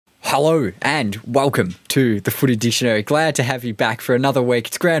Hello and welcome to the Footy Dictionary. Glad to have you back for another week.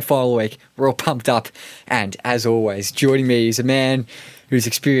 It's grand final week. We're all pumped up. And as always, joining me is a man who's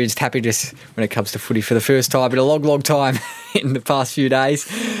experienced happiness when it comes to footy for the first time in a long, long time in the past few days.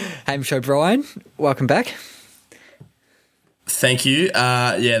 Hamish O'Brien, welcome back. Thank you.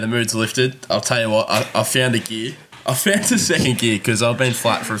 The mood's lifted. I'll tell you what, I found a gear. I found a second gear because I've been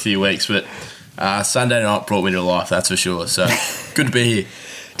flat for a few weeks, but Sunday night brought me to life, that's for sure. So good to be here.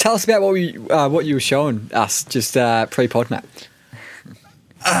 Tell us about what you were showing us just pre-pod, Matt.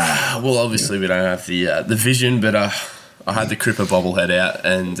 Well, obviously we don't have the vision, but I had the Cripper bobblehead out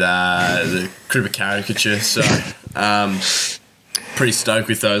and the Cripper caricature, so pretty stoked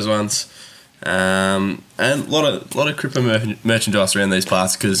with those ones. And a lot of Cripper merchandise around these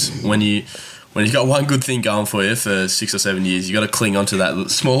parts, because when you've got one good thing going for you for 6 or 7 years, you got to cling on to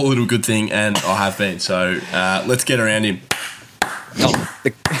that small little good thing, and I have been. So let's get around him. Oh,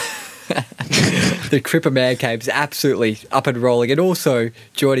 the Cripper Man Cave's absolutely up and rolling. And also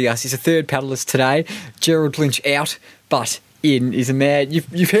joining us is a third paddlist today. Gerald Lynch out, but in is a man.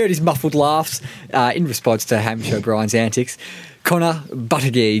 You've heard his muffled laughs in response to Hamish O'Brien's antics. Connor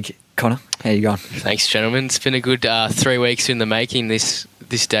Buttigieg. Connor, how you going? Thanks, gentlemen. It's been a good 3 weeks in the making this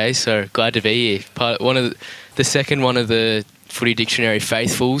day, so glad to be here. The second one of the Footy Dictionary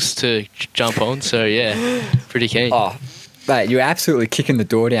faithfuls to jump on, so yeah, pretty keen. Oh, mate, you're absolutely kicking the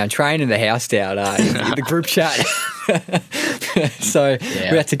door down, training the house down in the group chat. So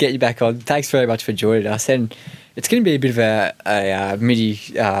we have to get you back on. Thanks very much for joining us, and it's going to be a bit of a mini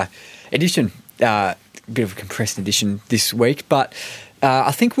edition, a bit of a compressed edition this week, but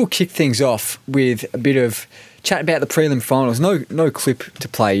I think we'll kick things off with a bit of chat about the prelim finals. No clip to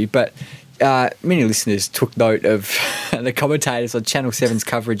play you, but many listeners took note of the commentators on Channel 7's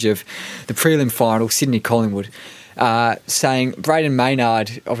coverage of the prelim final, Sydney-Collingwood, saying Braden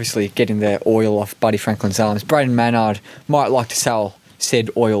Maynard, obviously getting the oil off Buddy Franklin's arms, Braden Maynard might like to sell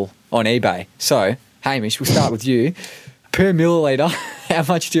said oil on eBay. So, Hamish, we'll start with you. Per milliliter,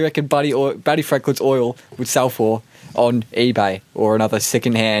 how much do you reckon Buddy Franklin's oil would sell for on eBay or another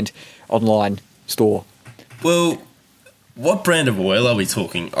second-hand online store? Well, what brand of oil are we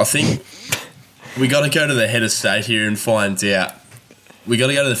talking? I think we got to go to the head of state here and find out. We got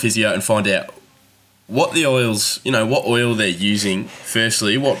to go to the physio and find out what the oils, what oil they're using.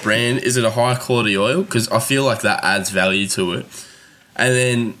 Firstly, what brand? Is it a high quality oil? Because I feel like that adds value to it. And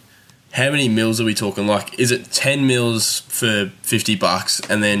then how many mils are we talking? Like, is it 10 mils for $50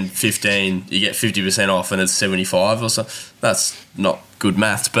 and then 15, you get 50% off and it's 75 or so? That's not good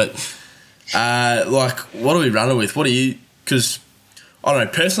maths, but what are we running with? What are you, because I don't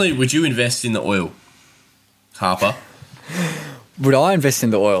know, personally, would you invest in the oil, Harper? Would I invest in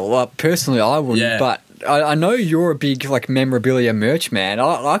the oil? Well, personally, I wouldn't, yeah. But I know you're a big memorabilia merch man.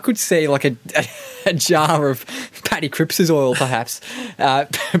 I could see a jar of Paddy Cripps' oil, perhaps,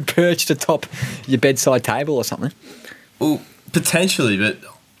 perched atop your bedside table or something. Well, potentially, but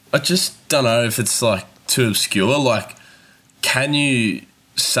I just don't know if it's too obscure. Can you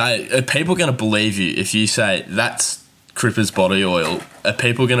say? Are people going to believe you if you say that's Cripper's body oil? Are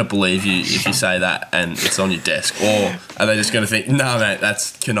people going to believe you if you say that and it's on your desk? Or are they just going to think, no, mate,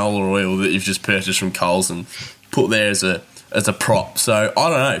 that's canola oil that you've just purchased from Coles and put there as a prop? So, I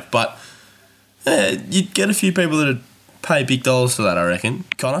don't know. But you'd get a few people that would pay big dollars for that, I reckon.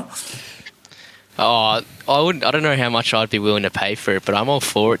 Connor? Oh, I don't know how much I'd be willing to pay for it, but I'm all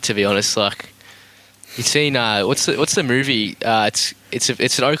for it, to be honest. You've seen, what's the movie?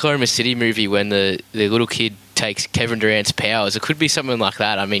 It's an Oklahoma City movie when the little kid takes Kevin Durant's powers. It could be something like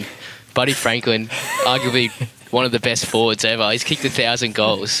that. I mean, Buddy Franklin, arguably one of the best forwards ever. He's kicked 1,000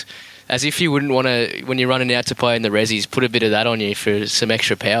 goals. As if you wouldn't want to, when you're running out to play in the resis, put a bit of that on you for some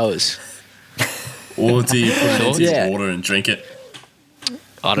extra powers. Or do you put it into water and drink it?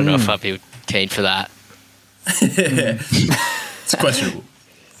 I don't know if I'd be keen for that. It's questionable.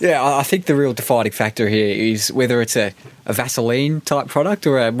 Yeah, I think the real defining factor here is whether it's a Vaseline type product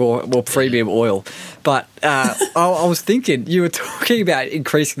or a more premium oil. But I was thinking, you were talking about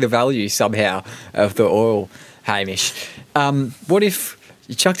increasing the value somehow of the oil, Hamish. What if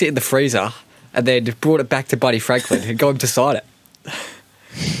you chucked it in the freezer and then brought it back to Buddy Franklin and got him to sign it?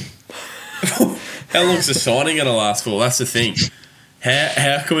 How long's the signing going to last for? That's the thing.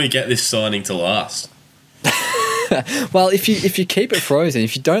 How can we get this signing to last? Well, if you keep it frozen,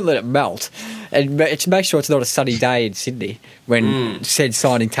 if you don't let it melt, and make sure it's not a sunny day in Sydney when said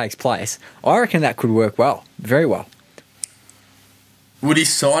signing takes place, I reckon that could work well, very well. Would he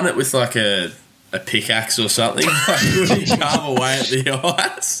sign it with a a pickaxe or something? Like, would he carve away at the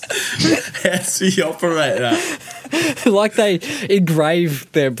ice? How does he operate that? Like they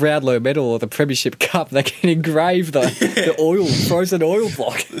engrave the Brownlow medal or the Premiership Cup, they can engrave the oil, frozen oil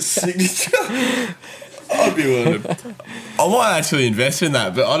block. The signature. I'd be willing to. I might actually invest in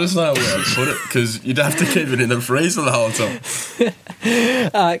that, but I just don't know where I'd put it because you'd have to keep it in the freezer the whole time.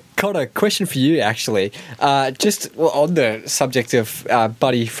 Connor, question for you actually. Just on the subject of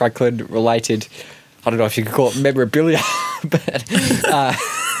Buddy Franklin related, I don't know if you could call it memorabilia, but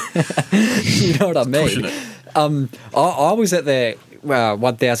you know what I mean. I was at the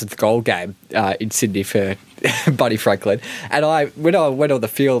 1000th goal game in Sydney for Buddy Franklin, and when I went on the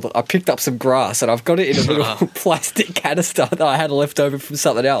field, I picked up some grass and I've got it in a little plastic canister that I had left over from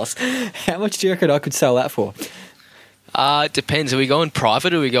something else. How much do you reckon I could sell that for? It depends. Are we going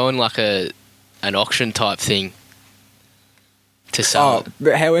private or are we going like an auction type thing to sell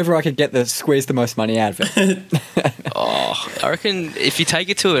it? However I could squeeze the most money out of it. I reckon if you take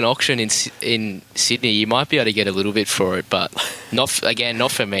it to an auction in Sydney, you might be able to get a little bit for it, but not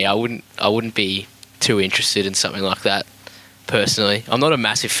for me. I wouldn't be too interested in something like that personally. I'm not a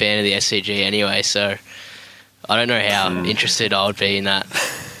massive fan of the SCG anyway, so I don't know how interested I would be in that.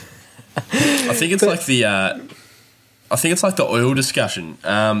 I think it's like the oil discussion.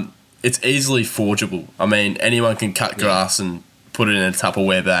 It's easily forgeable. I mean, anyone can cut grass and put it in a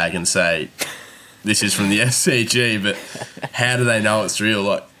Tupperware bag and say this is from the SCG, but how do they know it's real?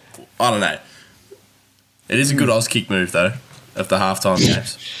 Like, I don't know. It is a good Oz kick move though of the halftime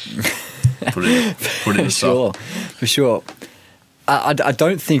games. Put it in the sock. For sure. I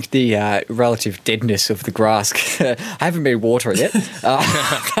don't think the relative deadness of the grass. I haven't been watering it.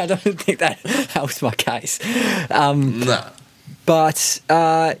 I don't think that helps my case. No. But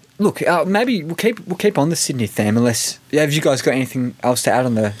look, maybe we'll keep on the Sydney theme. Unless have you guys got anything else to add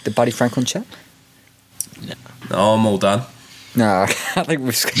on the Buddy Franklin chat? No, I'm all done. No, I think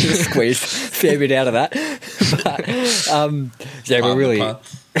we've squeezed a fair bit out of that. But we're really.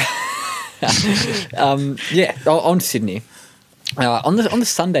 On Sydney, on the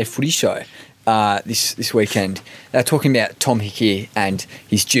Sunday Footy Show this weekend, they're talking about Tom Hickey and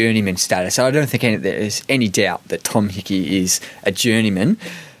his journeyman status. I don't think there's any doubt that Tom Hickey is a journeyman.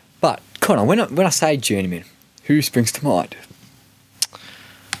 But Connor, when I say journeyman, who springs to mind?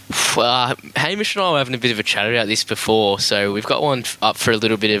 Hamish and I were having a bit of a chat about this before, so we've got one up for a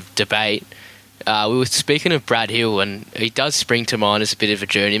little bit of debate. We were speaking of Brad Hill, and he does spring to mind as a bit of a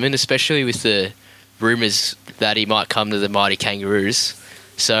journeyman, especially with the rumours that he might come to the mighty Kangaroos.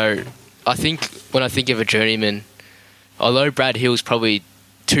 So I think when I think of a journeyman, although Brad Hill's probably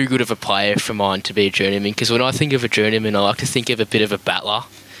too good of a player for mine to be a journeyman, because when I think of a journeyman, I like to think of a bit of a battler,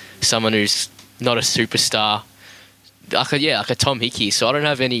 someone who's not a superstar, like a Tom Hickey. So I don't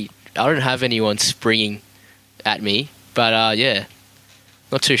have anyone springing at me, but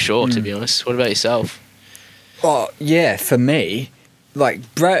not too sure, to be honest. What about yourself? Oh, yeah, for me, like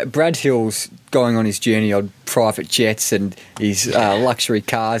Brad Hill's going on his journey on private jets and his luxury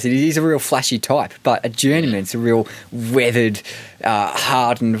cars. He's a real flashy type, but a journeyman's a real weathered,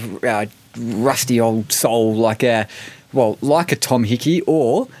 hardened, rusty old soul like a Tom Hickey,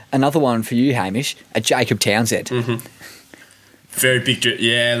 or another one for you, Hamish, a Jacob Townsend. Mm-hmm. Very big.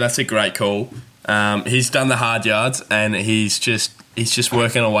 Yeah, that's a great call. He's done the hard yards and he's just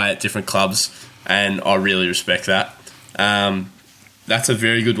working away at different clubs, and I really respect that. That's a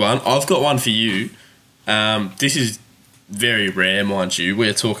very good one. I've got one for you. This is very rare, mind you.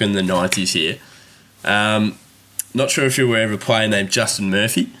 We're talking the 90s here. Not sure if you're aware of a player named Justin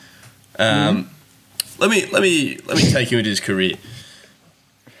Murphy. Let me take you into his career.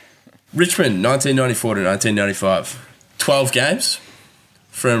 Richmond, 1994 to 1995. 12 games.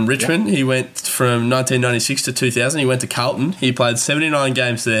 From Richmond, he went from 1996 to 2000. He went to Carlton. He played 79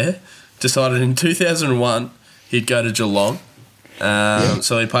 games there. Decided in 2001 he'd go to Geelong.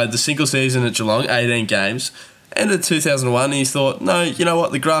 So he played the single season at Geelong, 18 games. Ended 2001, he thought, no, you know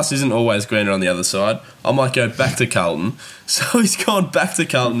what, the grass isn't always greener on the other side. I might go back to Carlton. So he's gone back to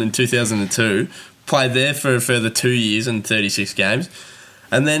Carlton in 2002, played there for a further 2 years and 36 games.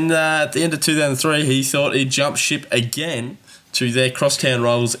 And then at the end of 2003, he thought he'd jump ship again to their crosstown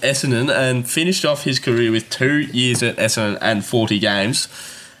rivals Essendon and finished off his career with 2 years at Essendon and 40 games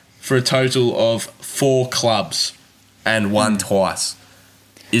for a total of 4 clubs and won twice.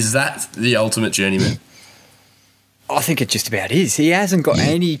 Is that the ultimate journeyman? I think it just about is. He hasn't got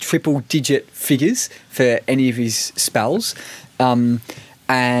any triple-digit figures for any of his spells. And,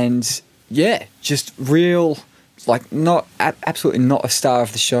 yeah, just real, like, not absolutely not a star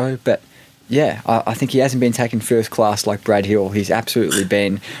of the show, but I think he hasn't been taken first class like Brad Hill. He's absolutely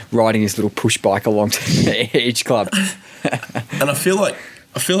been riding his little push bike along to each club. And I feel like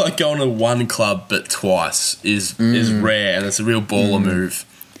going to one club but twice is rare, and it's a real baller move,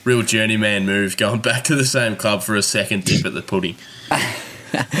 real journeyman move, going back to the same club for a second dip at the pudding.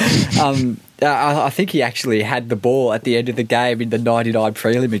 I think he actually had the ball at the end of the game in the 99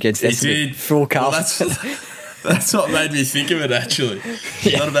 prelim against Essendon. Full cup. Well, that's what made me think of it, actually.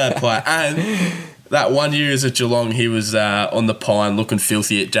 Not a bad play. And that 1 year as a Geelong, he was on the pine looking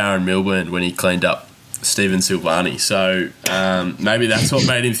filthy at Darren Milburn when he cleaned up Stephen Silvani. So maybe that's what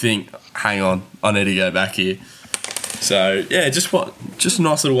made him think, hang on, I need to go back here. So, yeah, just a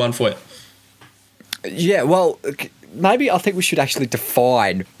nice little one for you. Yeah, well, maybe I think we should actually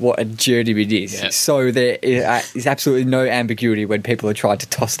define what a journeyman is. Yeah. So there is absolutely no ambiguity when people are trying to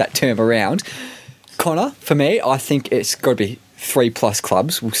toss that term around. Connor, for me, I think it's got to be 3+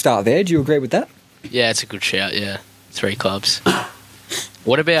 clubs. We'll start there. Do you agree with that? Yeah, it's a good shout. Yeah, 3 clubs.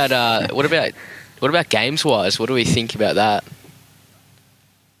 What about games wise? What do we think about that?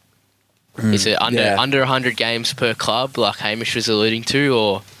 Is it under 100 games per club, like Hamish was alluding to,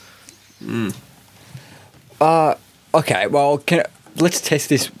 or? Okay. Well, let's test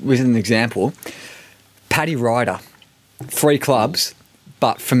this with an example. Paddy Ryder, 3 clubs.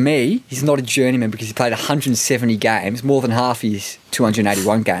 But for me, he's not a journeyman because he played 170 games, more than half his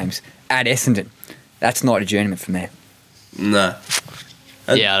 281 games, at Essendon. That's not a journeyman for me. No.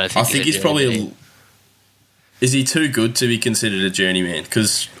 Yeah, I think he's probably... Is he too good to be considered a journeyman?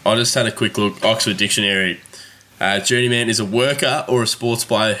 Because I just had a quick look, Oxford Dictionary. Journeyman is a worker or a sports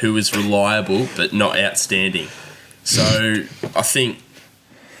player who is reliable but not outstanding. So I think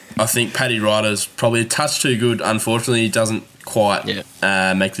Paddy Ryder's probably a touch too good. Unfortunately, he doesn't quite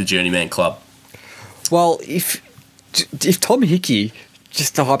make the journeyman club. Well, if Tom Hickey,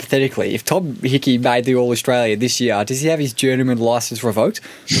 just hypothetically, if Tom Hickey made the All-Australia this year, does he have his journeyman licence revoked?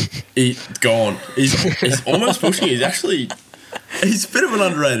 He's gone. He's almost pushing. He's a bit of an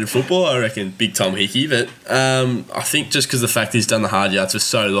underrated footballer, I reckon, big Tom Hickey. But I think just because the fact he's done the hard yards for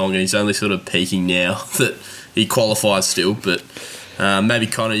so long and he's only sort of peaking now that he qualifies still. But maybe,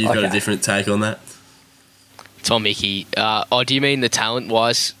 Connor, you've got a different take on that. Tom Hickey. Do you mean the talent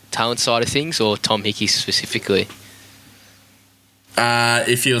side of things, or Tom Hickey specifically?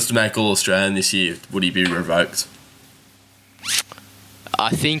 If he was to make All-Australian this year, would he be revoked?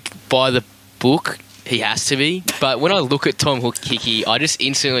 I think by the book, he has to be. But when I look at Tom Hickey, I just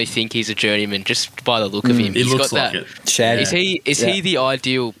instantly think he's a journeyman just by the look of him. He looks like it. Is he the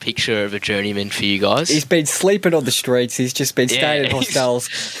ideal picture of a journeyman for you guys? He's been sleeping on the streets. He's just been staying in hostels.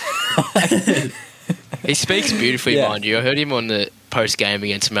 He speaks beautifully, mind you. I heard him on the post-game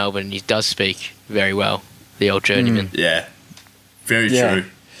against Melbourne, and he does speak very well, the old journeyman. Yeah, very true.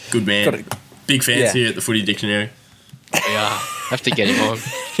 Good man. Big fans here at the Footy Dictionary. Yeah, have to get him on.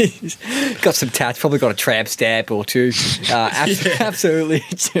 He's got some tats, probably got a tramp stamp or two. Absolutely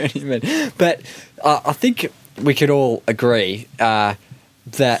a journeyman. But I think we could all agree that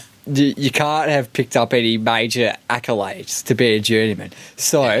you can't have picked up any major accolades to be a journeyman.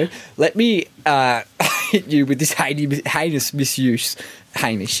 So let me hit you with this heinous misuse,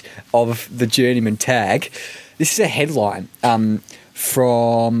 Hamish, of the journeyman tag. This is a headline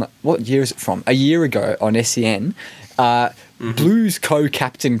from, what year is it from? A year ago on SEN. Blues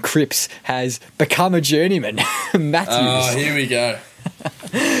co-captain Cripps has become a journeyman. Matthews. Oh, here we go.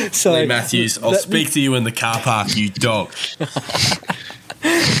 So Lee Matthews, I'll speak to you in the car park, you dog.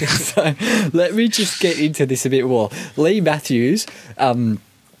 So let me just get into this a bit more. Lee Matthews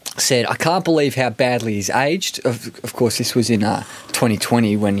said, I can't believe how badly he's aged. Of course, this was in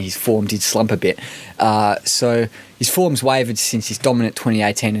 2020 when his form did slump a bit. So his form's wavered since his dominant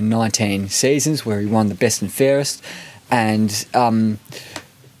 2018 and 19 seasons where he won the best and fairest. And so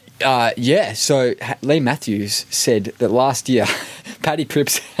Lee Matthews said that last year Paddy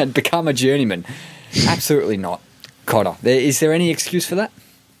Cripps had become a journeyman. Absolutely not. Connor, is there any excuse for that?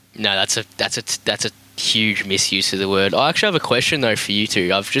 No, that's a huge misuse of the word. I actually have a question though for you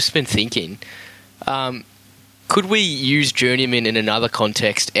two. I've just been thinking, could we use journeyman in another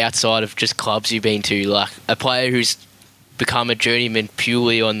context outside of just clubs you've been to, like a player who's become a journeyman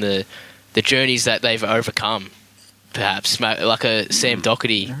purely on the journeys that they've overcome, perhaps like a Sam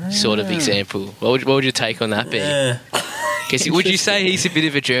Doherty sort of example? What would your take on that be? Would you say he's a bit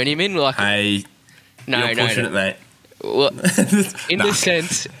of a journeyman? Like, hey, you're pushing it, mate. Well, in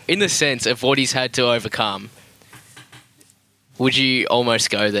the sense of what he's had to overcome, would you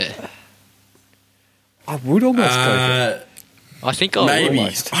almost go there? I would almost go there. I think I maybe.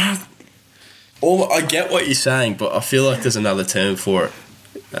 Almost. I get what you're saying, but I feel like there's another term for it.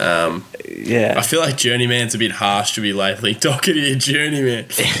 Yeah. I feel like Journeyman's a bit harsh to be labeling Doherty a journeyman.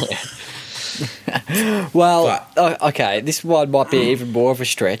 Well, okay, this one might be even more of a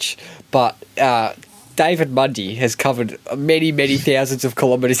stretch, but David Mundy has covered many, many thousands of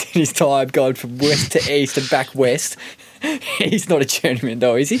kilometres in his time, going from west to east and back west. He's not a journeyman,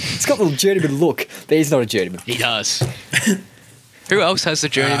 though, is he? He's got a little journeyman look, but he's not a journeyman. He does. Who else has the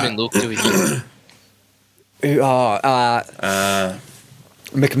journeyman look to him?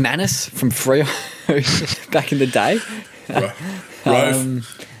 McManus from Freo back in the day.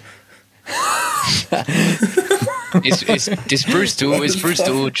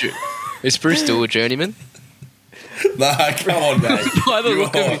 Is Bruce Dool a journeyman? Nah, come on, mate. By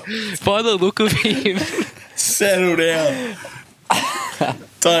the look of him. Settle down.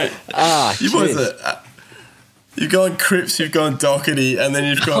 Don't. You boys you've gone Cripps, you've gone Doherty, and then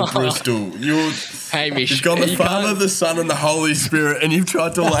you've gone Bristol. You've gone the Father, the Son, and the Holy Spirit, and you've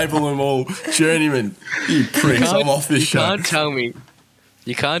tried to label them all journeymen. You pricks, I'm off this show.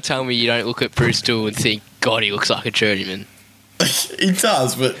 You can't tell me you don't look at Bruce Dool and think, God, he looks like a journeyman. He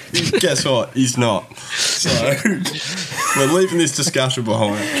does, but guess what? He's not. So we're leaving this discussion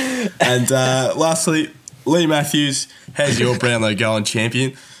behind. And lastly, Lee Matthews, how's your Brownlow going,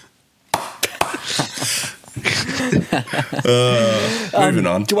 champion? Moving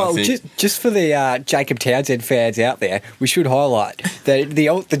on. Well, just for the Jacob Townsend fans out there, we should highlight that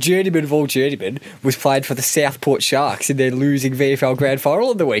the journeyman of all journeymen was played for the Southport Sharks in their losing VFL Grand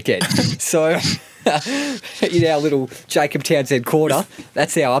Final on the weekend. So, in our little Jacob Townsend corner,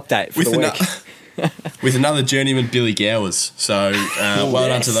 that's our update for the week. With another journeyman, Billy Gowers. So, well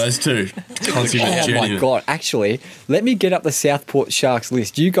done to those two. Oh my God. Actually, let me get up the Southport Sharks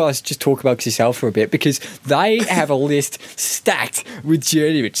list. You guys just talk amongst yourself for a bit, because they have a list stacked with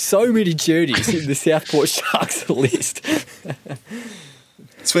journeymen. So many journeys in the Southport Sharks list.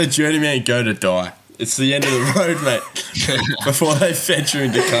 It's where journeymen go to die. It's the end of the road, mate, before they venture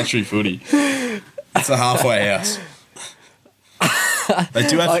into country footy. It's a halfway house. They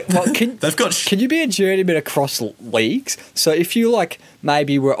do have. Can you be a journeyman across leagues? So if you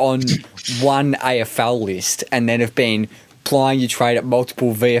maybe were on one AFL list and then have been plying your trade at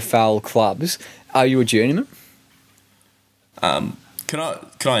multiple VFL clubs, are you a journeyman? Can I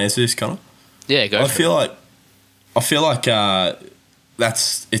answer this, Connor? Yeah, go. I feel like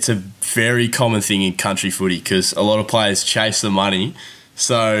it's a very common thing in country footy, because a lot of players chase the money.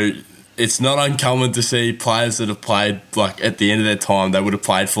 So it's not uncommon to see players that have played, at the end of their time, they would have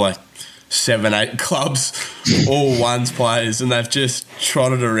played for 7, 8 clubs, all ones players, and they've just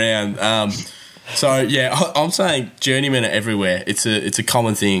trotted around. So yeah, I'm saying journeymen are everywhere. It's a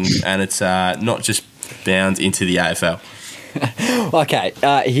common thing, and it's not just bound into the AFL. Okay,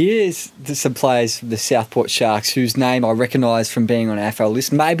 here's some players from the Southport Sharks whose name I recognise from being on an AFL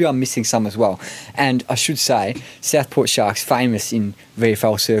list. Maybe I'm missing some as well. And I should say, Southport Sharks famous in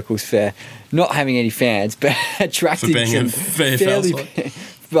VFL circles for not having any fans, but attracting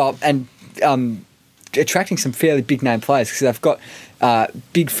attracting some fairly big name players, because they've got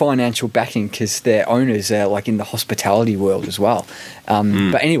big financial backing, because their owners are in the hospitality world as well.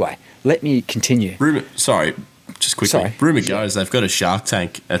 But anyway, let me continue. Just quickly, rumour goes they've got a Shark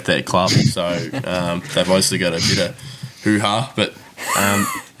Tank at their club, so they've obviously got a bit of hoo-ha. But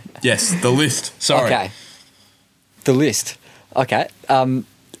yes, the list. Okay, the list. Okay, number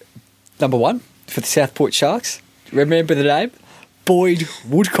 1 for the Southport Sharks. Remember the name? Boyd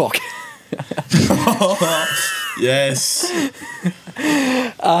Woodcock. Yes,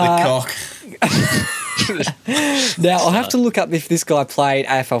 the cock. Now, I'll have to look up if this guy played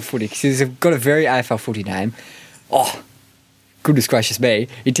AFL footy, because he's got a very AFL footy name. Oh, goodness gracious me.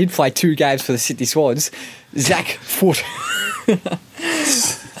 He did play 2 games for the Sydney Swans. Zach Foote.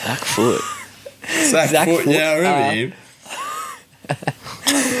 Zach Foote. Zach Foote, yeah, I remember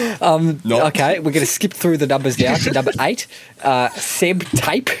him. Okay, we're going to skip through the numbers now to number 8. Seb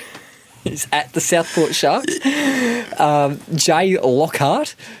Tape is at the Southport Sharks. Jay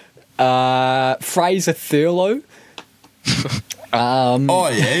Lockhart. Fraser Thurlow.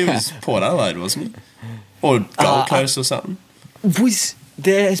 He was Port Adelaide, wasn't he? Or Gold Coast or something.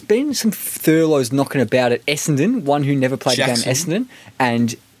 There has been some Thurlows knocking about at Essendon, one who never played a game at Essendon,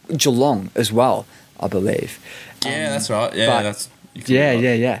 and Geelong as well, I believe. Yeah, that's right. Yeah,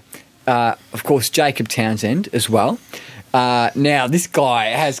 Yeah. Of course, Jacob Townsend as well. Now, this guy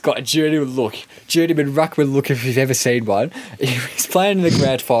has got a journeyman ruckman look if you've ever seen one. He's playing in the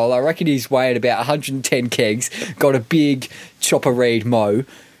grand final. I reckon he's weighing about 110 kegs, got a big chopper reed mo,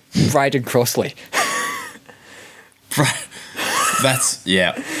 Braden Crossley. That's,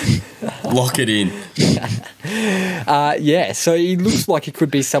 yeah. Lock it in. So he looks like he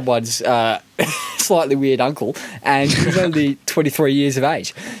could be someone's slightly weird uncle, and he's only 23 years of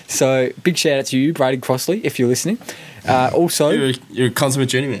age. So big shout out to you, Braden Crossley, if you're listening. Also, you're a consummate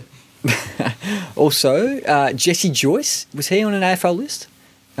journeyman. Also, Jesse Joyce, was he on an AFL list?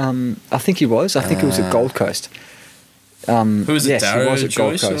 I think he was. I think it was at Gold Coast. Who was it? Yes, he was at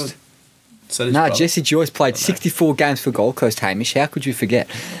Gold Joyce, Coast. No, Jesse Joyce played 64 games for Gold Coast, Hamish. How could you forget?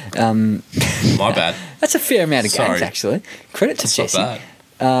 My bad. That's a fair amount of games, actually. Credit to Jesse.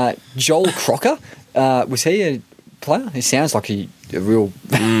 Joel Crocker, was he a player? He sounds like a real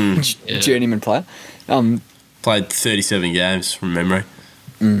journeyman player. Played 37 games from memory.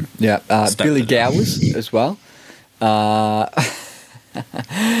 Billy Gowers as well.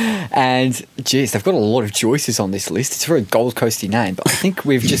 And, geez, they've got a lot of Joyces on this list. It's a very Gold Coasty name, but I think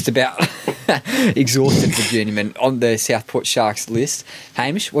we've just about exhausted the journeyman on the Southport Sharks list.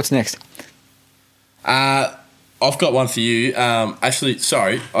 Hamish, what's next? I've got one for you. Actually,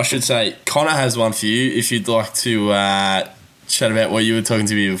 sorry, I should say Connor has one for you if you'd like to chat about what you were talking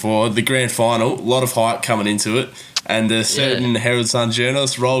to me before. The grand final, a lot of hype coming into it, and a certain Herald Sun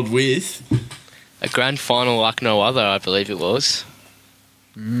journalist rolled with... a grand final like no other, I believe it was.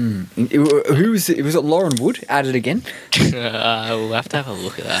 Who was it? Was it Lauren Wood at it again? We'll have to have a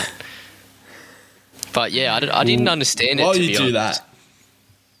look at that. But yeah, I didn't understand it. While to you be do honest. that,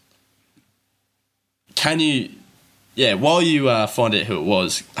 can you? Yeah, while you find out who it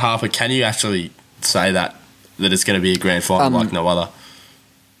was, Harper, can you actually say that it's going to be a grand final like no other?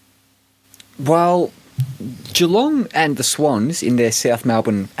 Well, Geelong and the Swans in their South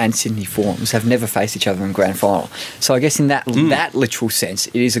Melbourne and Sydney forms have never faced each other in grand final. So I guess in that literal sense,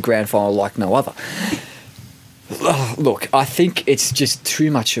 it is a grand final like no other. Look, I think it's just too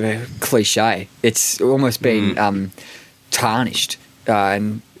much of a cliche. It's almost been tarnished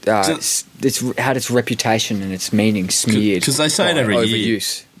and it's had its reputation and its meaning smeared. Because they say it every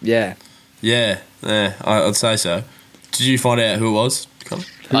overuse. year. Yeah, I'd say so. Did you find out who it was?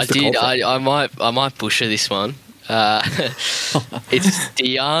 I did. I might butcher this one. It's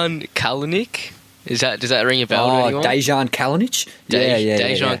Dejan Kalinic. Does that ring a bell to anyone? Dejan Kalinic?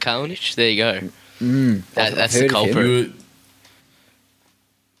 Dejan Kalinic. There you go. That's the culprit.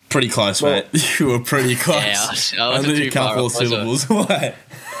 Pretty close, mate. You were pretty close. Yeah, I only a couple of syllables away.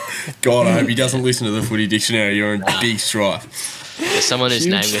 God, I hope he doesn't listen to the footy dictionary. You're in big strife. There's someone whose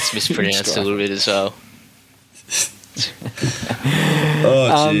name gets mispronounced a little bit as well.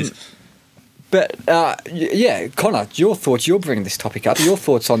 Oh, jeez. But, Connor, your thoughts. You're bringing this topic up. Your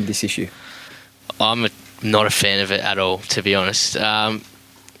thoughts on this issue? I'm not a fan of it at all, to be honest.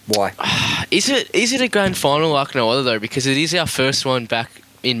 Why? Is it a grand final like no other, though? Because it is our first one back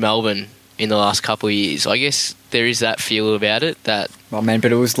in Melbourne in the last couple of years. I guess there is that feel about it. Oh, man,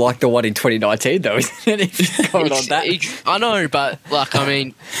 but it was like the one in 2019, though, isn't it? If you're going on that. I know, but, I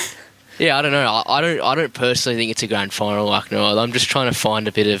mean... Yeah, I don't know. I don't personally think it's a grand final like no other. I'm just trying to find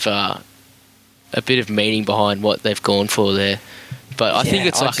a bit of meaning behind what they've gone for there. But I think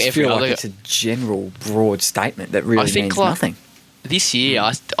it's like every other. Like it's a general broad statement that really means nothing. This year,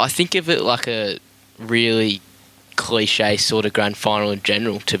 I think of it like a really cliche sort of grand final in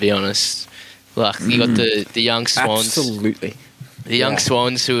general. To be honest, like you got the young Swans, absolutely, the young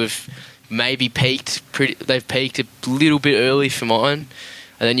Swans who have maybe peaked. They've peaked a little bit early for mine.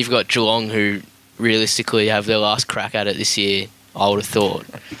 And then you've got Geelong, who realistically have their last crack at it this year, I would have thought.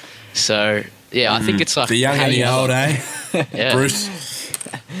 So, yeah, I think it's like... The young and the old, eh? Yeah. Bruce.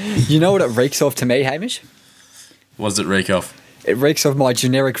 You know what it reeks of to me, Hamish? What does it reek of? It reeks of my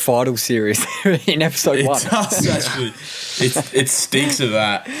generic final series in episode 1. It does, actually. It stinks of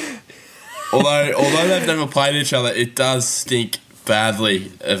that. Although they've never played each other, it does stink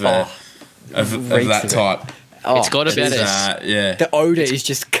badly of that type. It's got about it. The odour is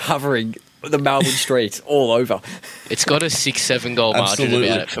just covering the Melbourne streets all over. It's got a 6-7 goal margin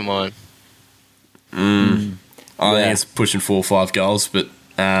about it for mine. I think it's pushing 4 or 5 goals, but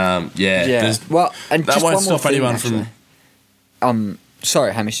yeah. Well, and that just won't one more stop thing, anyone actually. from.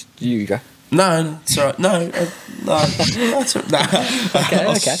 Sorry, Hamish, you go. No, it's all right. No, that's all right.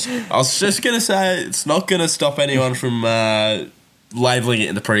 No. Okay. I was just gonna say it's not gonna stop anyone from labelling it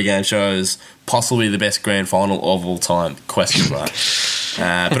in the pre-game show as possibly the best grand final of all time, question mark.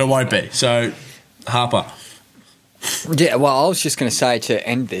 But it won't be. So, Harper. Yeah, well, I was just going to say to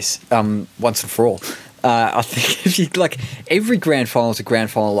end this once and for all, I think if you every grand final is a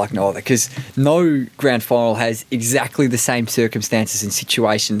grand final like no other, because no grand final has exactly the same circumstances and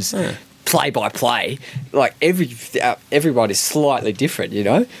situations play by play. Like everyone is slightly different, you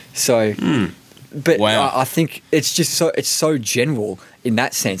know? So... But Wow. I think it's just so general in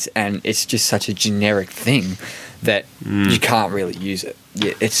that sense, and it's just such a generic thing that you can't really use it.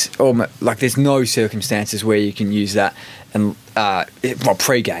 Yeah, it's almost like there's no circumstances where you can use that, and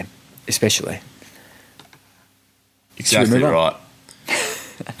pre-game especially. Exactly right.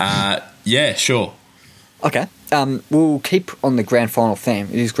 Yeah, sure. Okay. We'll keep on the grand final theme.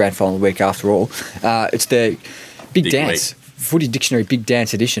 It is grand final week after all. It's the Big Dance, week. Footy Dictionary Big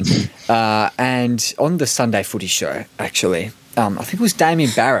Dance edition. And on the Sunday Footy show, actually, I think it was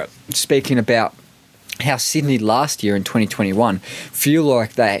Damien Barrett speaking about how Sydney last year in 2021 feel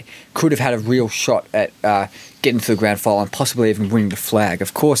like they could have had a real shot at getting to the grand final and possibly even winning the flag.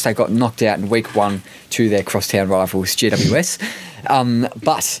 Of course, they got knocked out in week 1 to their crosstown rivals, GWS.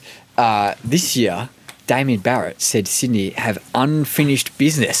 But this year, Damien Barrett said Sydney have unfinished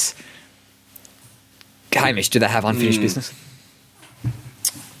business. Hamish, do they have unfinished business?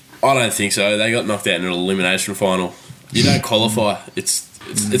 I don't think so. They got knocked out in an elimination final. You don't qualify. It's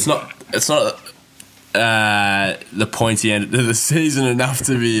not the pointy end of the season enough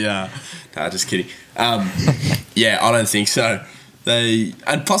to be. Just kidding. Yeah, I don't think so.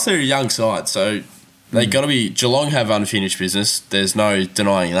 And plus they're a young side, so they got to be. Geelong have unfinished business. There's no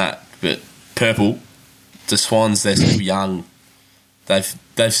denying that. But Purple, the Swans, they're still young.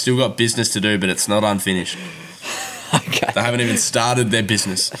 They've still got business to do, but it's not unfinished. Okay. They haven't even started their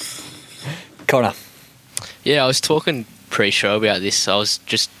business. Connor. Yeah, I was talking pre-show about this. I was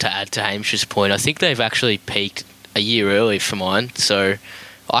just to add to Hamish's point. I think they've actually peaked a year early for mine. So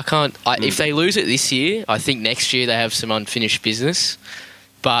I can't. If they lose it this year, I think next year they have some unfinished business.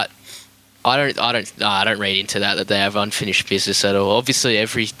 But I don't read into that they have unfinished business at all. Obviously,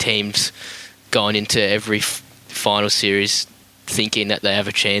 every team's going into every final series thinking that they have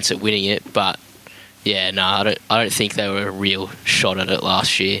a chance at winning it. But yeah, no, I don't think they were a real shot at it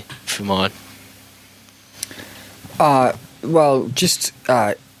last year for mine. Well, just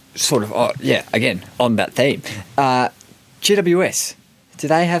sort of, again, on that theme. GWS, do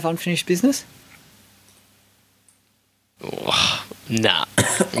they have unfinished business? Nah.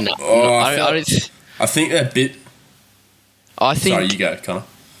 No. I think they're a bit... Sorry, you go, Connor.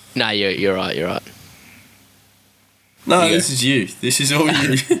 No, you're right. No, this is you. This is all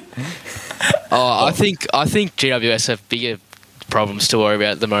you. I think GWS have bigger problems to worry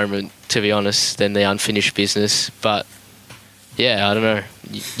about at the moment, to be honest, than the unfinished business. But yeah, I don't know.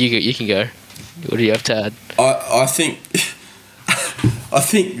 You can go. What do you have to add? I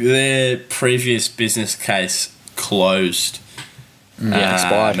think their previous business case closed.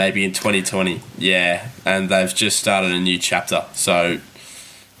 Expired. Maybe in 2020. Yeah, and they've just started a new chapter. So,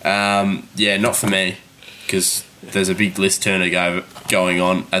 not for me, because there's a big list turner going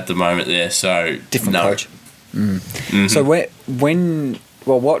on at the moment there. So different coach. Mm-hmm. So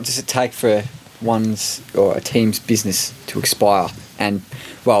what does it take for one's or a team's business to expire and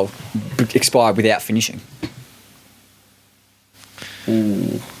expire without finishing?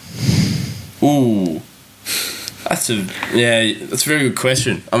 Ooh. That's a very good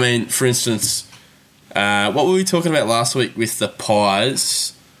question. I mean, for instance, what were we talking about last week with the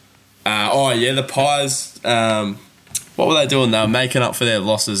Pies? The Pies. What were they doing? They were making up for their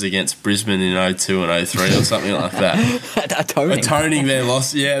losses against Brisbane in 02 and 03 or something like that. Atoning their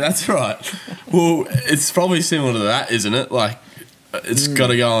loss. Yeah, that's right. Well, it's probably similar to that, isn't it? Like, it's got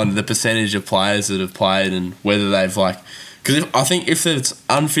to go on the percentage of players that have played and whether they've because I think if it's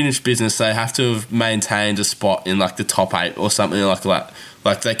unfinished business, they have to have maintained a spot in the top 8 or something like that.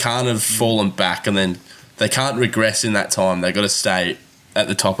 Like, they can't have fallen back and then they can't regress in that time. They've got to stay at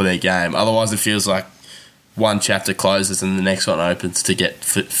the top of their game. Otherwise, it feels like one chapter closes and the next one opens, to get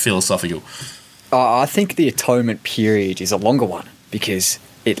philosophical. I think the atonement period is a longer one because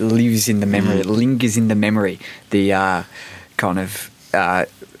it lives in the memory. It lingers in the memory. The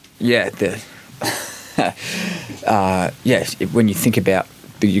when you think about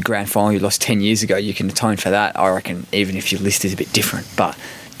your grand final you lost 10 years ago, you can atone for that, I reckon, even if your list is a bit different. But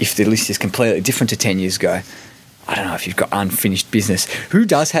if the list is completely different to 10 years ago, I don't know if you've got unfinished business. Who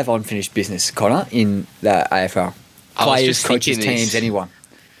does have unfinished business, Connor, in the AFL? Players, coaches, teams, anyone.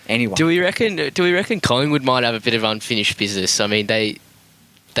 Do we reckon Collingwood might have a bit of unfinished business? I mean, they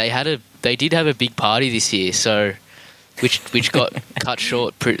did have a big party this year, so which got cut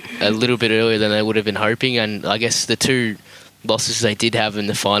short a little bit earlier than they would have been hoping, and I guess the two losses they did have in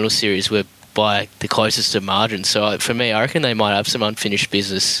the final series were by the closest of margins. So for me, I reckon they might have some unfinished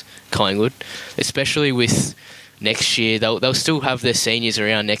business, Collingwood, especially with next year. They'll still have their seniors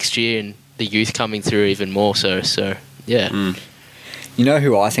around next year and the youth coming through even more. So yeah. You know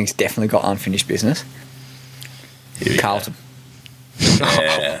who I think's definitely got unfinished business? Carlton.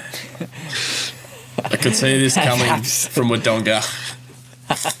 Yeah. I could see this coming from Wodonga.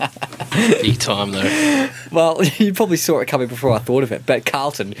 Big time, though. Well, you probably saw it coming before I thought of it, but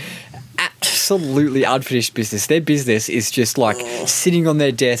Carlton, absolutely unfinished business. Their business is just like sitting on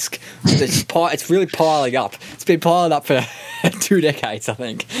their desk. It's really piling up. It's been piling up for 2 decades, I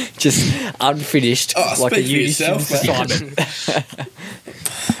think. Just unfinished, like a uni student's assignment.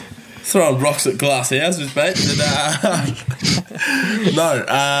 Throwing rocks at glass houses, mate.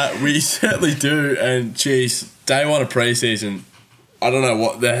 No, we certainly do. And geez, day one of pre-season, I don't know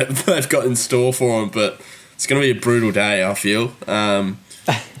what they've got in store for them, but it's going to be a brutal day, I feel.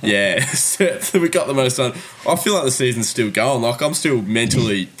 Yeah, we got the most done. I feel like the season's still going. Like, I'm still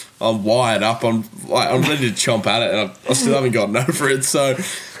mentally, I'm wired up. I'm ready to chomp at it, and I still haven't gotten over it. So,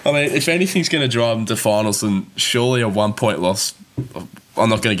 I mean, if anything's going to drive them to finals, then surely a 1 point loss. I'm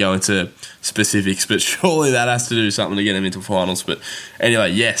not going to go into specifics, but surely that has to do something to get them into finals. But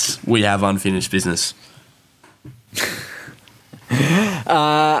anyway, yes, we have unfinished business.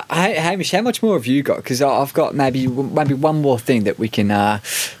 Hey, Hamish, how much more have you got? Because I've got maybe one more thing that we can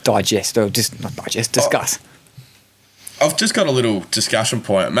digest, or just not digest, discuss. I've just got a little discussion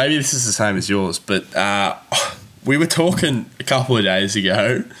point. Maybe this is the same as yours, but we were talking a couple of days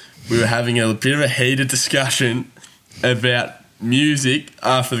ago. We were having a bit of a heated discussion about music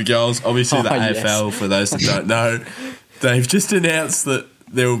after the goals. Obviously, the AFL, yes. For those that don't know, they've just announced that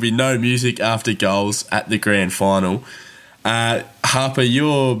there will be no music after goals at the grand final. Harper,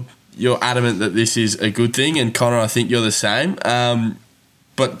 you're adamant that this is a good thing, and Connor, I think you're the same.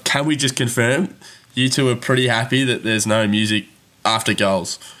 But can we just confirm you two are pretty happy that there's no music after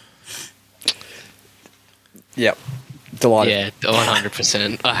goals? Yep. Delighted. Yeah,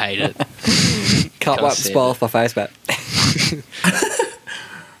 100%. I hate it. Can't wipe the smile off my face, mate.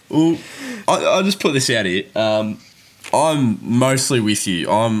 Well, I'll just put this out here. I'm mostly with you.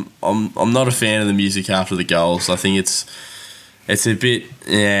 I'm not a fan of the music after the goals. I think it's a bit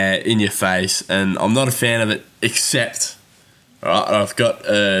in your face, and I'm not a fan of it. Except, right, I've got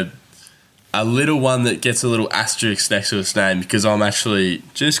a little one that gets a little asterisk next to its name, because I'm actually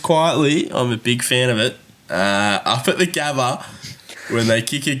I'm a big fan of it. Up at the Gabba, when they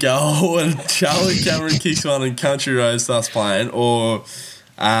kick a goal and Charlie Cameron kicks one and Country Road starts playing, or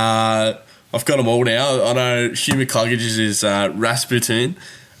I've got them all now. I know Hugh McCluggage's is Rasputin.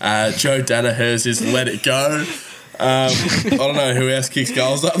 Joe Danaher's is Let It Go. I don't know who else kicks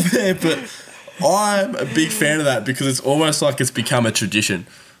goals up there, but I'm a big fan of that, because it's almost like it's become a tradition.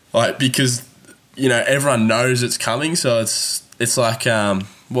 Like, because, everyone knows it's coming, so it's like, what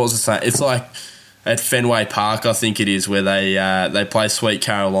was it saying? It's like at Fenway Park, I think it is, where they play Sweet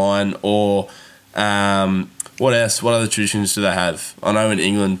Caroline, or what else? What other traditions do they have? I know in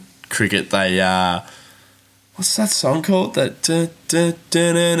England cricket they what's that song called? That they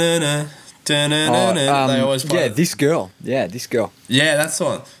always play. Yeah, This Girl. Yeah, that's the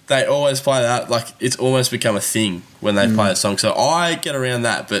one. They always play that. Like, it's almost become a thing when they play a song. So I get around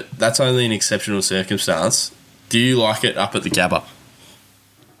that, but that's only an exceptional circumstance. Do you like it up at the Gabba?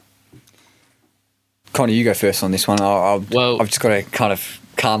 Connor, you go first on this one. I've just got to kind of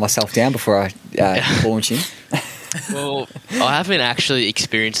calm myself down before I launch in. Well, I haven't actually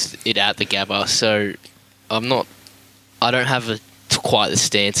experienced it at the Gabba, so I don't have quite the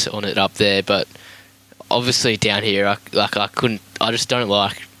stance on it up there, but obviously down here, I just don't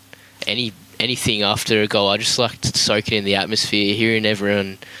like anything after a goal. I just like soaking in the atmosphere, hearing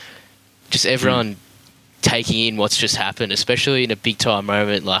everyone taking in what's just happened, especially in a big time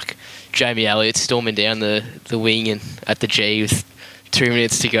moment like Jamie Elliott storming down the wing and at the G with 2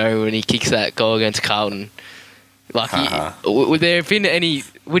 minutes to go when he kicks that goal against Carlton. Like, would there have been any?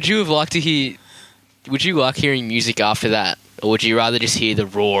 Would you like hearing music after that, or would you rather just hear the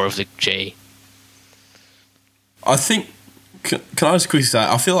roar of the G? I think. Can I just quickly say?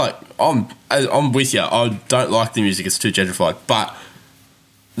 I feel like I'm with you. I don't like the music; it's too gentrified. But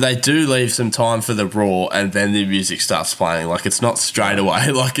they do leave some time for the roar, and then the music starts playing. Like, it's not straight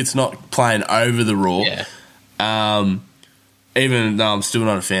away. Like, it's not playing over the roar. Yeah. Even though I'm still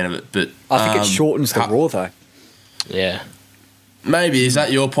not a fan of it, but I think it shortens the roar, though. Yeah. Maybe. Is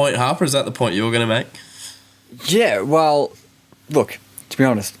that your point, Harper? Is that the point you were going to make? Yeah, well, look, to be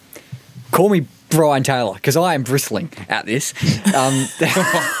honest, call me Brian Taylor, because I am bristling at this.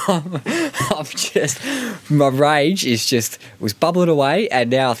 My rage was bubbling away, and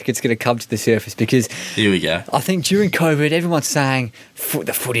now I think it's going to come to the surface, because here we go. I think during COVID, everyone's saying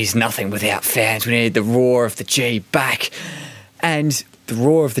the footy's nothing without fans. We need the roar of the G back. And the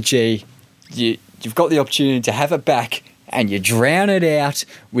roar of the G, you've got the opportunity to have it back, and you drown it out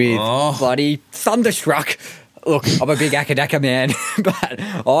with bloody Thunderstruck look, I'm a big Akadaka man, but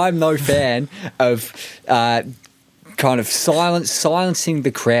I'm no fan of kind of silencing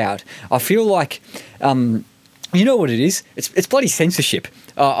the crowd. I feel like, you know what it is? It's bloody censorship.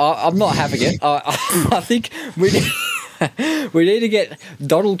 I'm not having it. I think we we need to get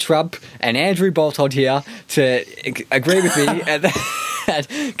Donald Trump and Andrew Bolt on here to agree with me,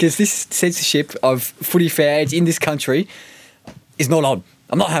 because this censorship of footy fans in this country is not on.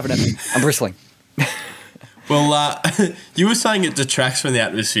 I'm not having it. I'm bristling. Well, you were saying it detracts from the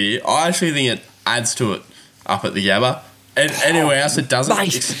atmosphere. I actually think it adds to it up at the Gabba. And anywhere else it doesn't,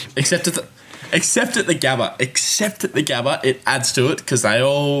 except at the Gabba. Except at the Gabba, it adds to it because they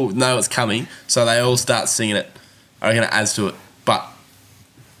all know it's coming, so they all start singing it. I reckon it adds to it, but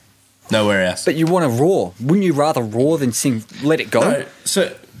nowhere else. But you want to roar. Wouldn't you rather roar than sing Let It Go? No,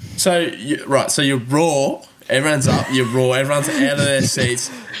 so you roar, everyone's up, you roar, everyone's out of their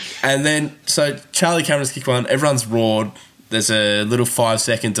seats, and then, so Charlie Cameron's kick one, everyone's roared, there's a little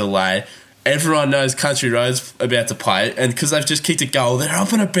 5-second delay, everyone knows Country Road's about to play, and because they've just kicked a goal, they're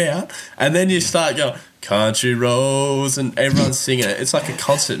up and about, and then you start going, Country Roads, and everyone's singing it. It's like a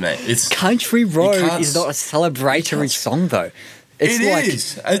concert, mate. Country Road is not a celebratory song, though.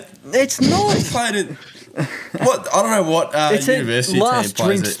 It's it's not. They played it. What, I don't know what it's university a last team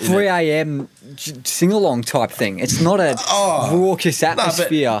plays drinks it. 3 a.m. sing-along type thing. It's not a raucous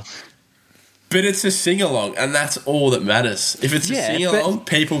atmosphere. But it's a sing-along, and that's all that matters. If it's a sing-along,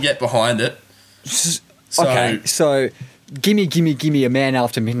 people get behind it. Okay, so gimme, gimme, gimme a Man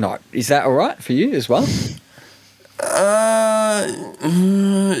After Midnight. Is that all right for you as well? Yeah,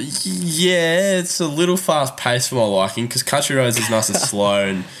 it's a little fast-paced for my liking, because Country Roads is nice and slow,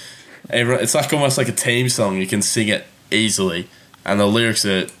 and it's like almost like a team song. You can sing it easily, and the lyrics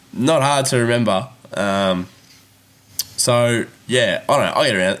are not hard to remember. So, yeah, I don't know. I'll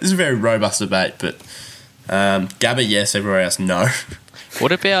get around it. This is a very robust debate, but Gabba, yes. Everywhere else, no.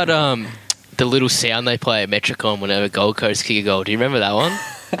 What about the little sound they play at Metricon whenever Gold Coast kick a goal? Do you remember that one?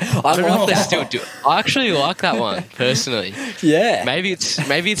 I don't know if they still do. I actually like that one personally. Yeah. Maybe it's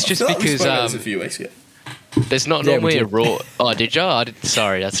just because a few weeks ago. There's not normally a raw. Oh, did you?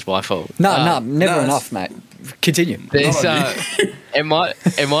 Sorry, that's my fault. No, never enough, mate. Continue. There's it might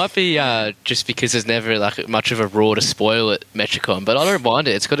be just because there's never like much of a raw to spoil it Metricon, but I don't mind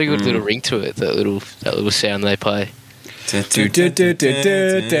it. It's got a good little ring to it. That little sound they play.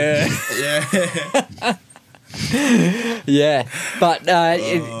 Yeah, but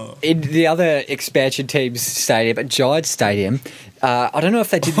in the other expansion team's stadium, at Giants Stadium, I don't know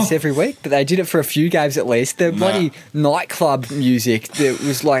if they did this every week, but they did it for a few games at least. The bloody nightclub music that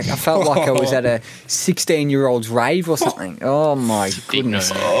was like, I felt like I was at a 16-year-old's rave or something. Oh my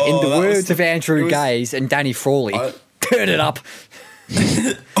goodness! In the words of Andrew Gaze and Danny Frawley, turn it up.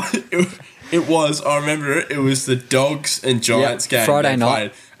 It was. I remember it. It was the Dogs and Giants game Friday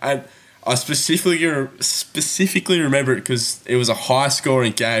night, and I specifically remember it because it was a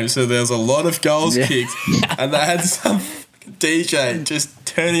high-scoring game, so there was a lot of goals kicked, and they had some DJ just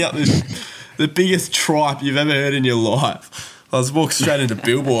turning up the biggest tripe you've ever heard in your life. I was walking straight into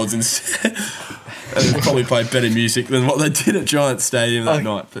billboards instead, and they probably played better music than what they did at Giants Stadium that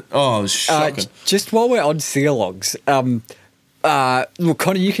night. But it was shocking. Just while we're on sing-alongs, look,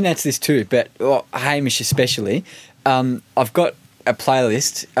 Connor, you can answer this too, but Hamish especially. I've got a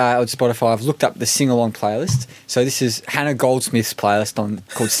playlist on Spotify. I've looked up the sing-along playlist. So this is Hannah Goldsmith's playlist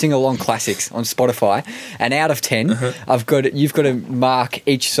called Sing Along Classics on Spotify. And out of 10, you've got to mark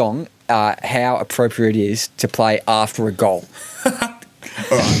each song how appropriate it is to play after a goal. All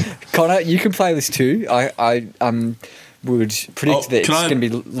right. Connor, you can play this too. I would predict that it's going to be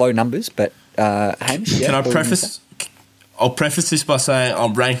low numbers, but Hamish, can I preface? I'll preface this by saying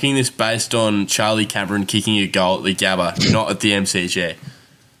I'm ranking this based on Charlie Cameron kicking a goal at the Gabba, not at the MCG.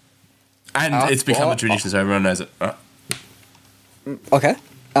 And it's become a tradition, so everyone knows it. Right. Okay.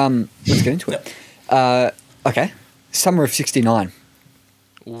 Let's get into it. Okay. Summer of '69.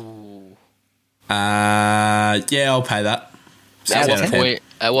 Ooh. Yeah, I'll pay that. At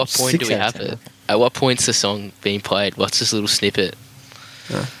what point do we have it? At what point's the song being played? What's this little snippet?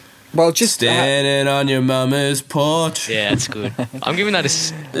 Well, just standing on your mama's porch. Yeah, that's good. I'm giving that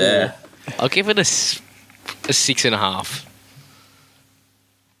I'll give it a 6.5.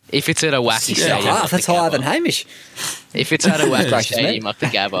 If it's at a wacky stadium, that's higher than Hamish. If it's at a wacky stadium up the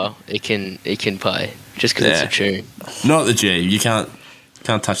Gabba, it can play just because it's a tune. Not the G. You can't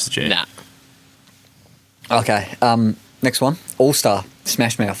touch the G. Nah. Okay. Next one. All Star.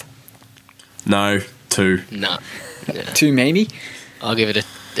 Smash Mouth. No. 2. Nah. Yeah. 2 maybe. I'll give it a.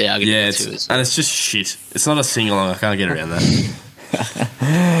 Yeah, I'll give it a 2 as well. And it's just shit. It's not a sing along. I can't get around that.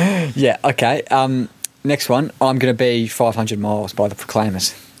 Yeah. Okay. next one. I'm going to be 500 Miles by the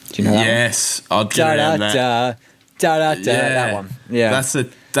Proclaimers. Do you know that Yes, I'll get around that. That one. Yeah.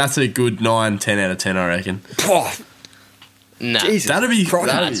 That's a good 9, 10 out of 10, I reckon. Nah. Jesus That'd be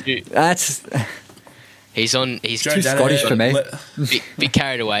Christ. That's He's Joe too Scottish for me. Bit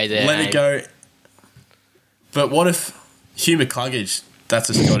carried away there. Let it go. But what if Hugh McCluggage, that's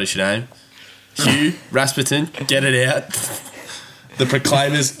a Scottish name. Hugh Rasputin, get it out. The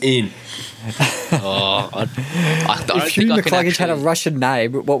Proclaimers in. Oh, I don't if Hugh think I can McCluggage had a actually- Russian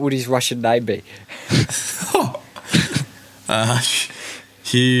name, what would his Russian name be?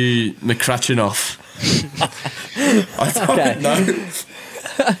 Hugh McCrutchinoff. I don't know.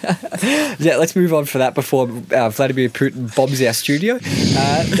 Yeah, let's move on for that before Vladimir Putin bombs our studio.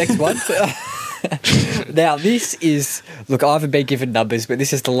 Next one. Now, this is... Look, I haven't been given numbers, but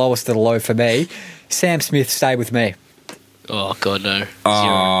this is the lowest of the low for me. Sam Smith, Stay With Me. Oh God, no.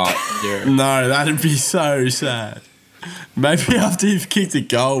 Zero. No, that'd be so sad. Maybe after you've kicked a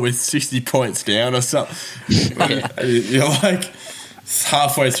goal with 60 points down or something. You're like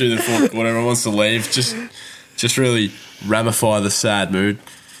halfway through the fourth quarter, everyone wants to leave. Just really ramify the sad mood.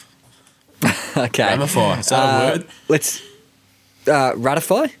 Okay. Ramify, is that a word? Let's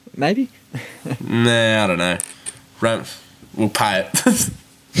ratify, maybe? Nah, I don't know. We'll pay it.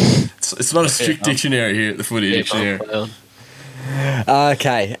 It's not a strict dictionary here at the Footy Dictionary.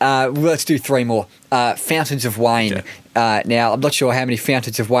 Okay, let's do three more. Fountains of Wayne. Okay. Now, I'm not sure how many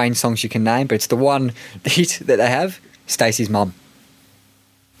Fountains of Wayne songs you can name, but it's the one hit that they have, Stacey's Mum.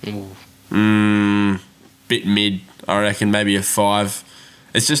 Bit mid, I reckon, maybe a 5.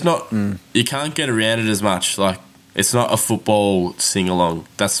 It's just not... You can't get around it as much. Like, it's not a football sing-along.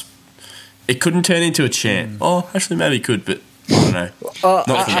 It couldn't turn into a chant. Oh, actually, maybe it could, but I don't know.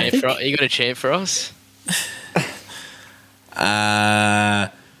 Not for me. You got a chant for us?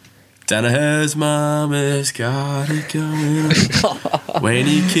 Danaher's mum has got it going on when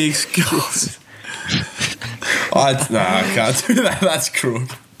he kicks goals. I can't do that. That's cruel.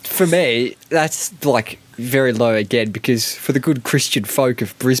 For me, that's like very low again, because for the good Christian folk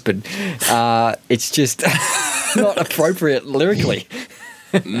of Brisbane, it's just not appropriate lyrically.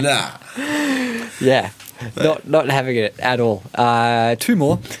 Nah. Yeah, not having it at all. Two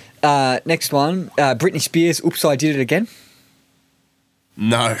more. Next one, Britney Spears, Oops, I Did It Again.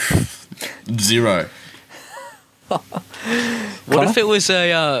 No. 0. What if it was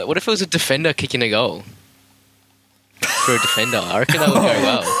a defender kicking a goal? For a defender, I reckon that would go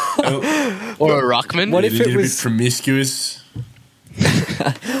well. Or a ruckman. What if it a was- bit promiscuous?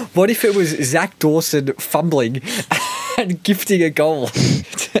 What if it was Zach Dawson fumbling and gifting a goal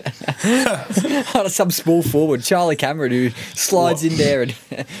on some small forward, Charlie Cameron, who slides in there and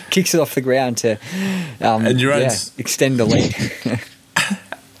kicks it off the ground to And your own extend the lead.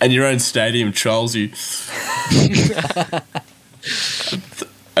 and your own stadium trolls you.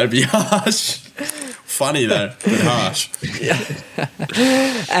 That'd be harsh. Funny though, but harsh.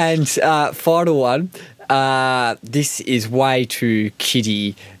 And final one, this is way too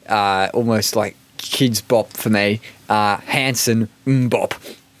kiddie, almost like kids bop for me. Hanson Bop.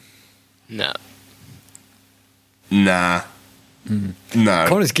 No. Nah. No.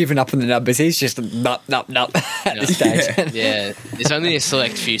 Connor's given up on the numbers. He's just nup at this stage. Yeah. There's only a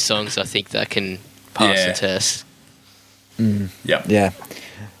select few songs I think that can pass the test. Yep. Yeah.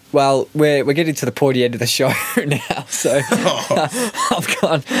 Well, we're getting to the pointy end of the show now, so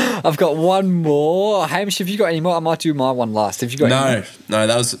I've got one more. Hamish, have you got any more? I might do my one last. Have you got any more? No,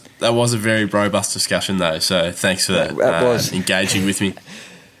 that was a very robust discussion though, so thanks for that. That was. Engaging with me.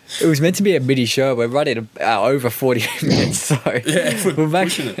 It was meant to be a mini show. We're running over 40 minutes, so we'll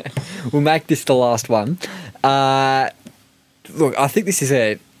make this the last one. Look, I think this is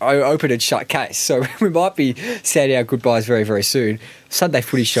an open and shut case, so we might be saying our goodbyes very, very soon. Sunday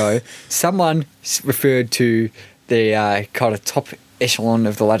Footy Show. Someone referred to the kind of top echelon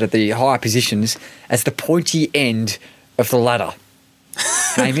of the ladder, the higher positions, as the pointy end of the ladder.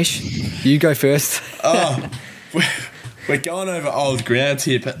 Hamish, you go first. We're going over old ground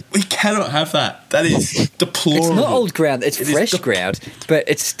here, but we cannot have that. That is deplorable. It's not old ground, it's fresh ground, but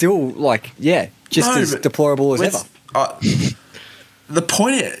it's still as deplorable as ever. The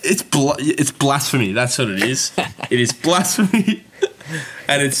point is, it's blasphemy. That's what it is. It is blasphemy,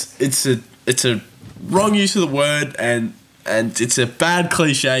 and it's a wrong use of the word, and it's a bad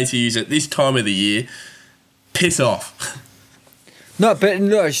cliche to use at this time of the year. Piss off.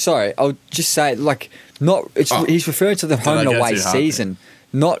 Sorry. I'll just say he's referring to the home and away season,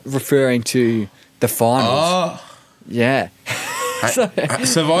 not referring to the finals. Oh, yeah. so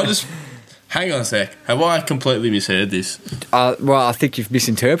have I just? Hang on a sec. Have I completely misheard this? Well, I think you've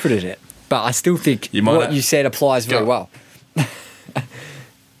misinterpreted it. but I still think what you said applies very well.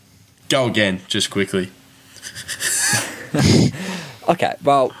 Go again, just quickly. Okay,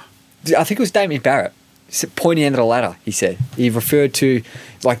 well, I think it was Damien Barrett. Pointy end of the ladder, he said. He referred to,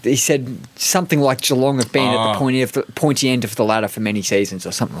 he said something like Geelong have been at the pointy end of the ladder for many seasons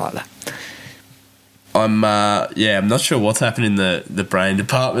or something like that. I'm not sure what's happened in the brain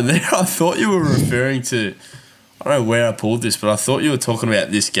department there. I thought you were referring to, I don't know where I pulled this, but I thought you were talking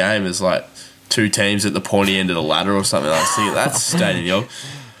about this game as like two teams at the pointy end of the ladder or something. I was thinking that's Stadium Yog.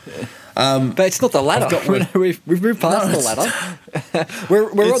 But it's not the ladder. We've moved past the ladder.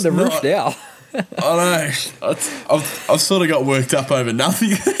 we're on the roof now. I know. I've sort of got worked up over nothing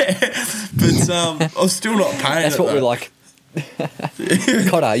there, but I'm still not paying. That's what we like.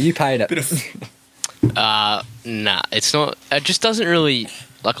 Connor, are you paying it? Nah, it's not. It just doesn't really,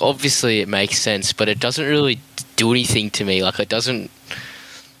 obviously it makes sense, but it doesn't really do anything to me. It doesn't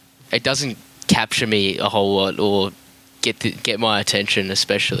capture me a whole lot or get my attention,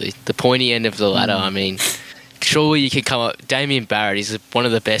 especially the pointy end of the ladder. I mean, surely you can come up. Damien Barrett is one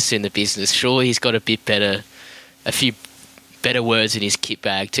of the best in the business. Surely he's got a few better words in his kit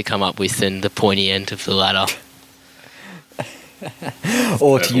bag to come up with than the pointy end of the ladder.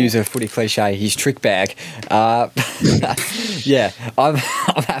 Or to use a footy cliche, his trick bag. Yeah, I'm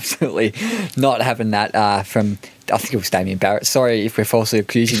absolutely not having that from. I think it was Damien Barrett. Sorry if we're falsely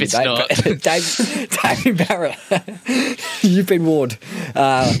accusing you, mate. Damien Barrett, you've been warned.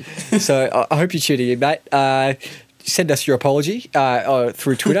 So I hope you're tuning in, mate. Send us your apology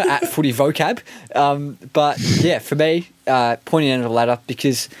through Twitter at FootyVocab. But yeah, for me, pointing end of the ladder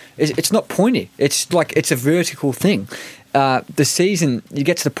because it's not pointy. It's it's a vertical thing. The season, you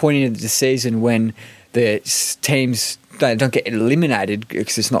get to the point of the season when the teams they don't get eliminated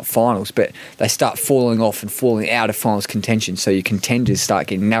because it's not finals, but they start falling off and falling out of finals contention. So your contenders start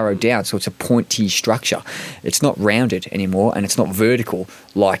getting narrowed down. So it's a pointy structure. It's not rounded anymore, and it's not vertical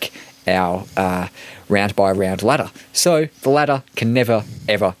like our round by round ladder. So the ladder can never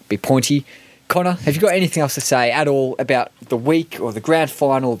ever be pointy. Connor, have you got anything else to say at all about the week or the grand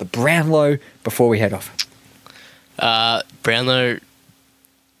final, or the Brownlow before we head off? Brownlow,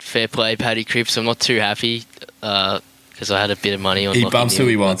 fair play, Paddy Cripps. I'm not too happy because I had a bit of money on. He bumps who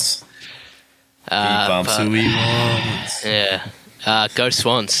he wants. Who he wants. Yeah, go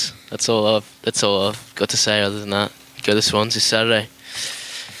Swans. That's all I've got to say. Other than that, go the Swans this Saturday.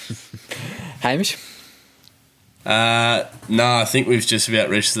 Hamish? No, I think we've just about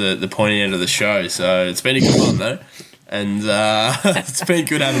reached the pointy end of the show. So it's been a good one though. And it's been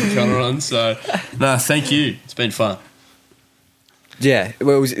good having Connor on. So, no, thank you. It's been fun. Yeah,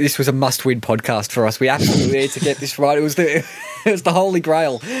 well, this was a must-win podcast for us. We absolutely need to get this right. It was the holy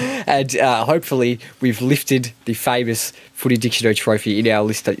grail. And hopefully we've lifted the famous Footy Dictionary trophy in our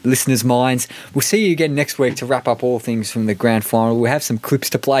listeners' minds. We'll see you again next week to wrap up all things from the grand final. We'll have some clips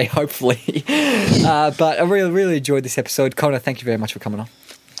to play, hopefully. But I really, really enjoyed this episode. Connor, thank you very much for coming on.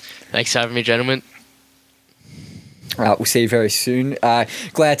 Thanks for having me, gentlemen. We'll see you very soon.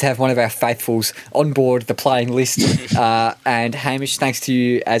 Glad to have one of our faithfuls on board the playing list. And Hamish, thanks to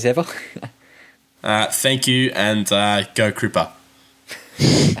you as ever. Thank you, and go Cripper.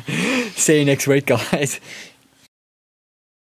 See you next week, guys.